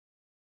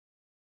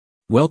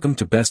Welcome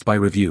to Best Buy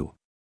Review.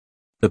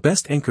 The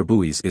Best Anchor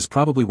Buoys is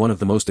probably one of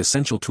the most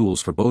essential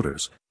tools for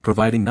boaters,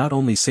 providing not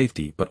only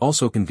safety but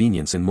also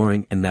convenience in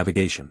mooring and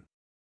navigation.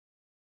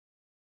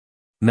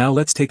 Now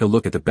let's take a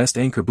look at the best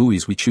anchor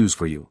buoys we choose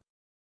for you.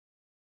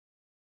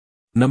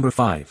 Number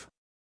 5.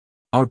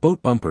 Our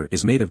boat bumper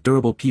is made of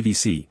durable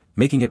PVC,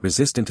 making it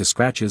resistant to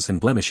scratches and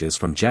blemishes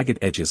from jagged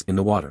edges in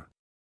the water.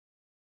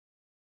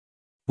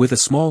 With a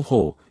small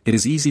hole, it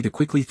is easy to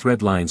quickly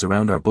thread lines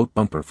around our boat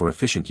bumper for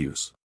efficient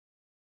use.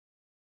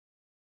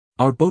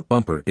 Our boat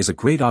bumper is a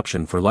great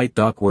option for light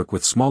dock work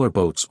with smaller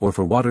boats or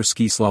for water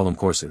ski slalom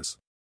courses.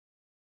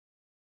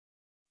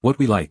 What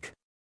we like.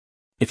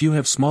 If you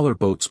have smaller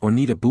boats or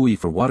need a buoy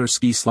for water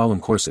ski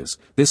slalom courses,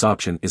 this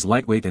option is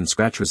lightweight and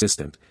scratch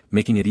resistant,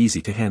 making it easy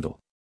to handle.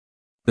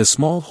 The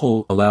small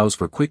hole allows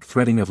for quick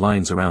threading of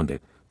lines around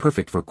it,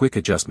 perfect for quick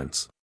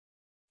adjustments.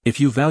 If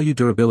you value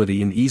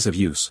durability and ease of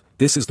use,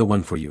 this is the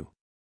one for you.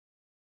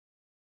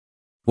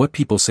 What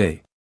people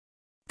say.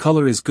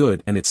 Color is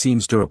good and it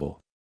seems durable.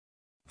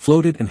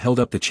 Floated and held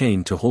up the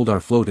chain to hold our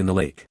float in the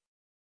lake.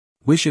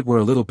 Wish it were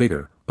a little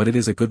bigger, but it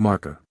is a good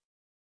marker.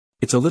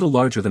 It's a little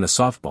larger than a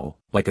softball,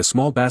 like a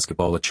small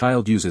basketball a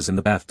child uses in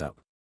the bathtub.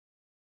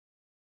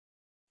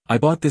 I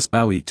bought this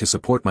buoy to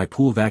support my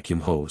pool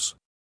vacuum hose.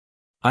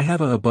 I have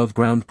a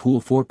above-ground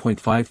pool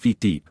 4.5 feet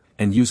deep,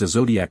 and use a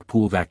Zodiac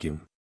pool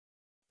vacuum.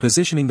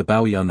 Positioning the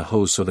buoy on the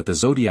hose so that the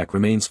Zodiac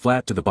remains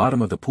flat to the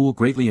bottom of the pool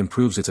greatly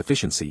improves its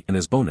efficiency and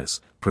as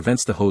bonus,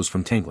 prevents the hose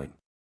from tangling.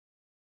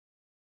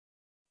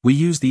 We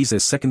use these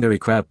as secondary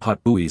crab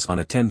pot buoys on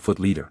a 10-foot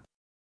leader.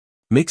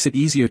 Makes it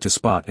easier to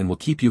spot and will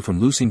keep you from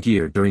losing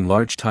gear during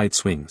large tide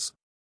swings.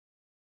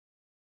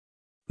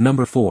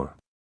 Number 4.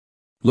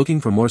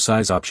 Looking for more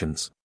size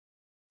options?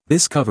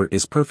 This cover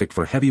is perfect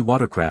for heavy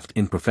watercraft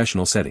in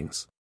professional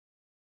settings.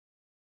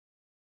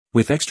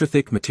 With extra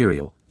thick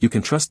material, you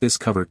can trust this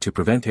cover to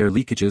prevent air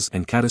leakages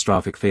and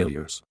catastrophic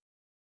failures.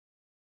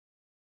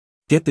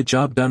 Get the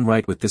job done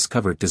right with this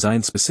cover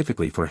designed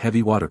specifically for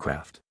heavy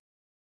watercraft.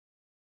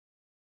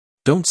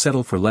 Don't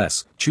settle for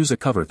less, choose a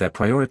cover that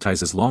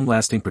prioritizes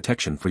long-lasting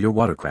protection for your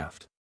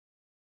watercraft.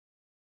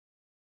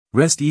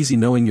 Rest easy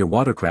knowing your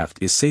watercraft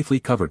is safely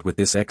covered with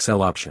this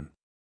XL option.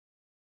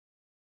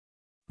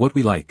 What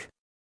we like.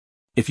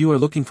 If you are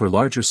looking for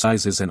larger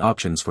sizes and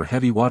options for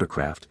heavy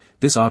watercraft,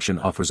 this option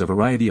offers a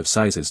variety of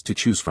sizes to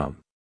choose from.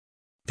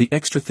 The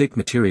extra thick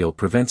material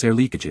prevents air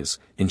leakages,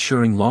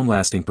 ensuring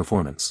long-lasting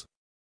performance.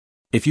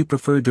 If you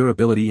prefer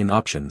durability in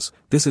options,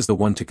 this is the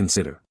one to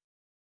consider.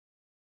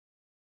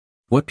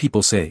 What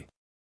people say.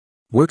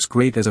 Works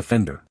great as a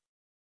fender.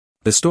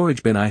 The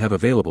storage bin I have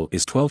available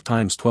is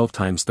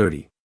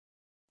 12x12x30.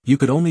 You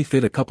could only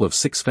fit a couple of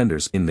 6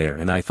 fenders in there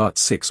and I thought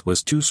 6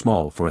 was too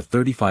small for a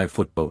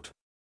 35-foot boat.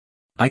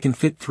 I can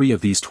fit 3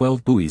 of these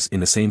 12 buoys in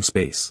the same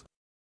space.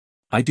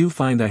 I do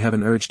find I have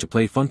an urge to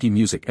play funky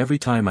music every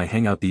time I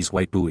hang out these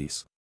white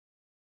buoys.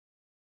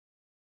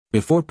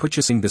 Before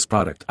purchasing this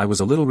product I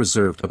was a little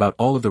reserved about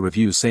all of the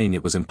reviews saying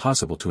it was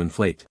impossible to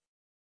inflate.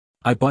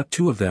 I bought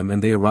 2 of them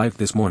and they arrived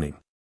this morning.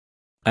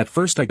 At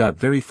first I got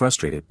very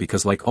frustrated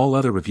because like all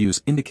other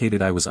reviews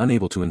indicated I was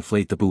unable to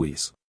inflate the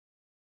buoys.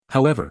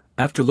 However,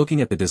 after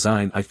looking at the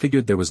design I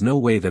figured there was no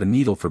way that a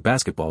needle for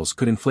basketballs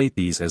could inflate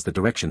these as the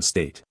directions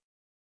state.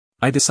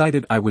 I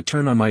decided I would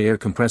turn on my air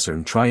compressor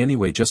and try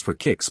anyway just for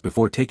kicks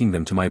before taking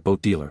them to my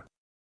boat dealer.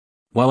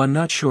 While I'm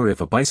not sure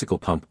if a bicycle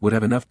pump would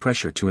have enough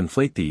pressure to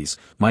inflate these,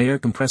 my air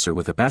compressor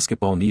with a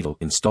basketball needle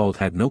installed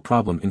had no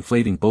problem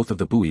inflating both of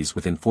the buoys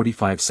within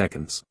 45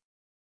 seconds.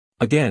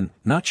 Again,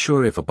 not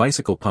sure if a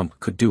bicycle pump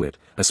could do it,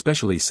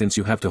 especially since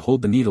you have to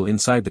hold the needle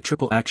inside the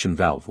triple action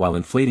valve while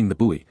inflating the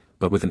buoy,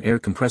 but with an air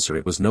compressor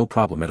it was no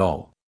problem at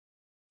all.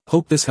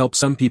 Hope this helps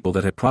some people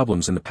that had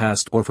problems in the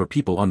past or for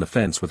people on the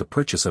fence with a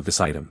purchase of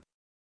this item.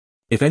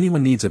 If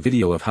anyone needs a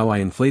video of how I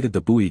inflated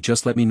the buoy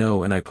just let me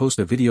know and I post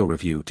a video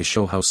review to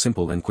show how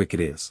simple and quick it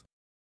is.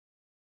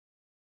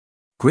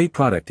 Great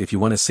product if you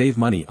want to save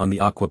money on the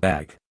aqua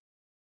bag.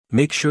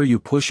 Make sure you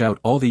push out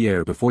all the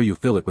air before you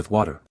fill it with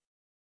water.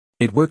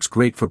 It works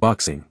great for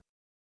boxing.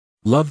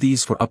 Love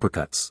these for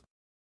uppercuts.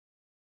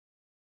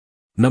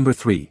 Number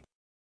 3.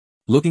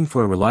 Looking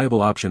for a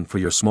reliable option for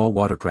your small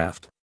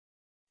watercraft?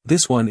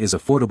 This one is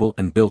affordable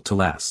and built to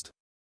last.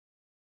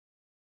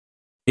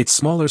 Its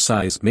smaller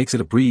size makes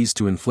it a breeze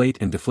to inflate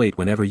and deflate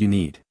whenever you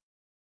need.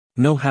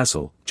 No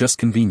hassle, just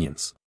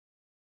convenience.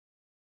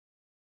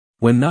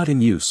 When not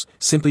in use,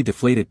 simply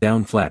deflate it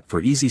down flat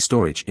for easy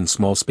storage in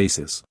small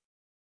spaces.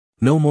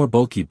 No more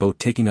bulky boat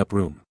taking up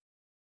room.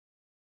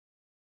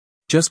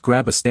 Just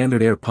grab a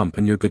standard air pump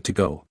and you're good to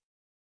go.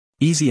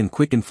 Easy and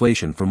quick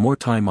inflation for more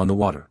time on the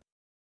water.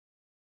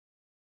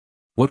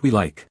 What we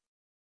like.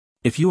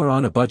 If you are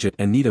on a budget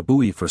and need a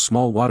buoy for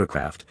small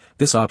watercraft,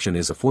 this option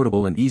is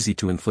affordable and easy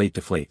to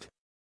deflate.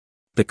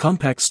 The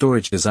compact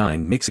storage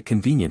design makes it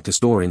convenient to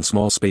store in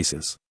small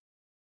spaces.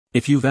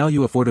 If you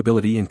value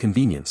affordability and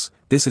convenience,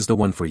 this is the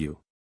one for you.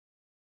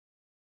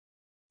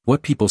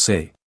 What people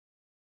say.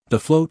 The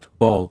float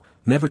ball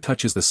never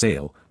touches the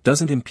sail,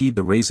 doesn't impede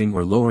the raising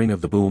or lowering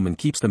of the boom and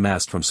keeps the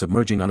mast from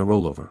submerging on a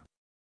rollover.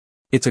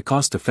 It's a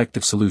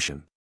cost-effective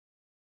solution.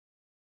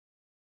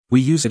 We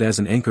use it as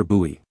an anchor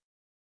buoy.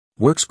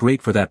 Works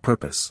great for that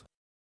purpose.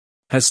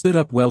 Has stood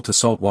up well to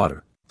salt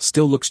water,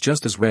 still looks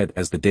just as red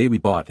as the day we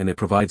bought, and it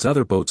provides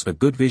other boats a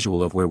good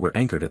visual of where we're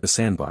anchored at the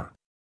sandbar.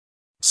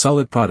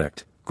 Solid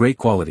product, great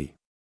quality.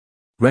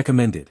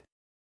 Recommended.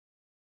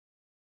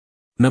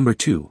 Number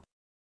 2.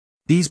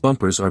 These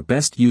bumpers are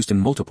best used in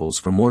multiples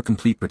for more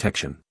complete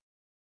protection.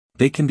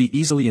 They can be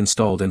easily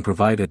installed and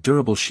provide a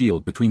durable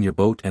shield between your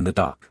boat and the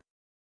dock.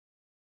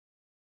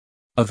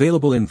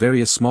 Available in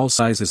various small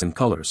sizes and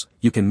colors,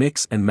 you can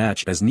mix and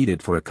match as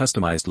needed for a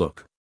customized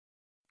look.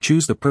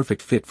 Choose the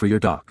perfect fit for your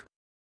dock.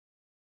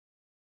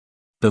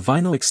 The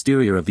vinyl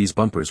exterior of these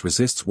bumpers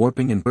resists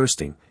warping and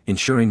bursting,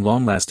 ensuring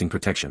long-lasting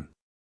protection.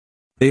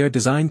 They are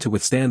designed to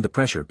withstand the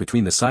pressure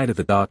between the side of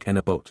the dock and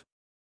a boat.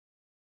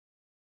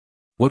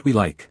 What we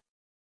like.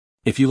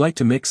 If you like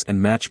to mix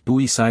and match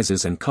buoy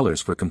sizes and colors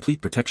for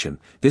complete protection,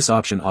 this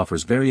option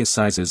offers various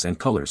sizes and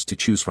colors to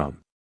choose from.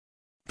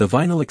 The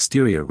vinyl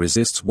exterior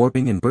resists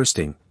warping and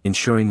bursting,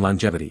 ensuring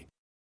longevity.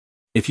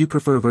 If you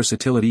prefer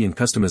versatility and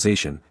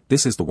customization,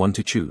 this is the one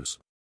to choose.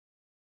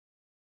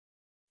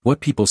 What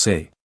people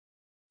say.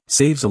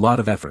 Saves a lot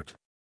of effort.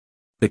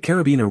 The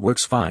carabiner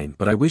works fine,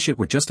 but I wish it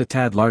were just a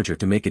tad larger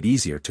to make it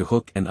easier to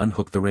hook and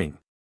unhook the ring.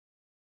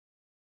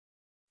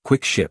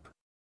 Quick ship.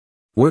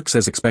 Works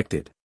as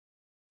expected.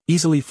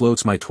 Easily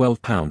floats my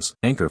 12 pounds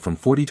anchor from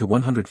 40 to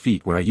 100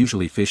 feet where I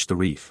usually fish the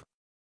reef.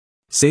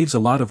 Saves a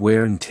lot of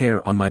wear and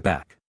tear on my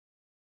back.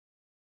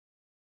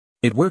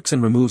 It works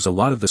and removes a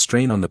lot of the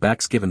strain on the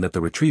backs, given that the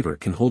retriever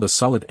can hold a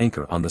solid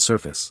anchor on the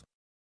surface.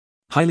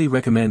 Highly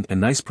recommend, a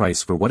nice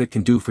price for what it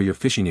can do for your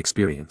fishing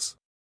experience.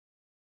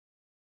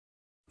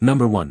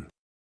 Number 1.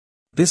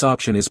 This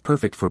option is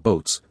perfect for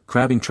boats,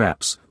 crabbing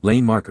traps,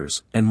 lane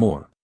markers, and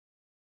more.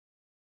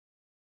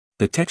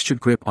 The textured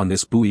grip on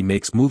this buoy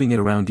makes moving it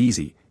around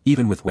easy,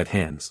 even with wet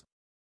hands.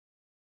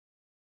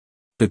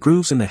 The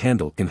grooves in the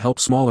handle can help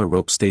smaller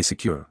ropes stay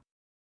secure.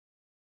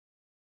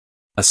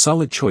 A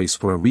solid choice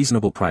for a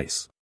reasonable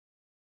price.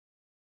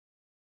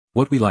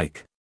 What we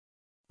like.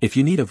 If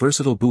you need a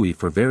versatile buoy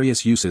for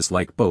various uses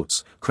like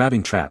boats,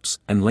 crabbing traps,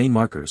 and lane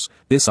markers,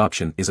 this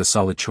option is a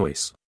solid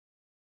choice.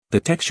 The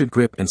textured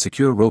grip and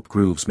secure rope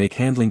grooves make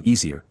handling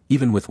easier,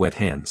 even with wet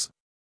hands.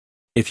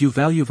 If you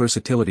value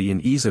versatility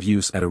and ease of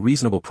use at a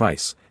reasonable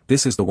price,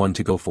 this is the one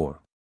to go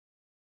for.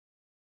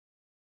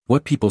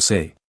 What people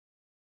say.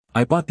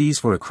 I bought these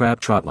for a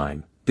crab trot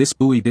line. This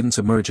buoy didn't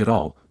submerge at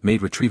all,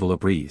 made retrieval a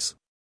breeze.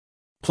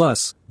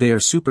 Plus, they are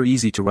super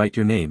easy to write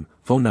your name,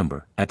 phone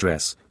number,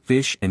 address,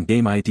 fish and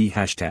game ID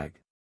hashtag.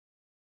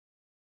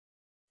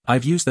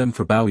 I've used them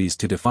for buoys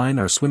to define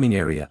our swimming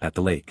area at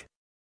the lake.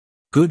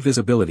 Good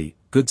visibility,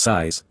 good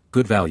size,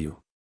 good value.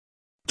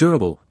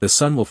 Durable, the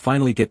sun will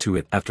finally get to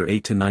it after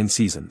 8 to 9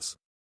 seasons.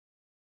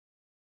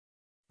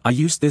 I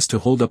used this to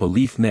hold up a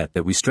leaf net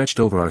that we stretched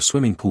over our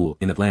swimming pool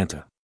in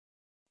Atlanta.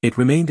 It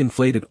remained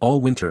inflated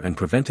all winter and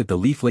prevented the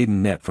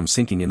leaf-laden net from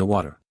sinking in the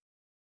water.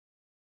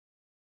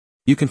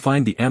 You can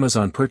find the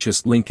Amazon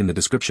purchase link in the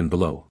description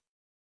below.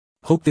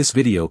 Hope this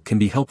video can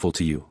be helpful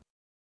to you.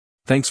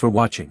 Thanks for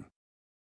watching.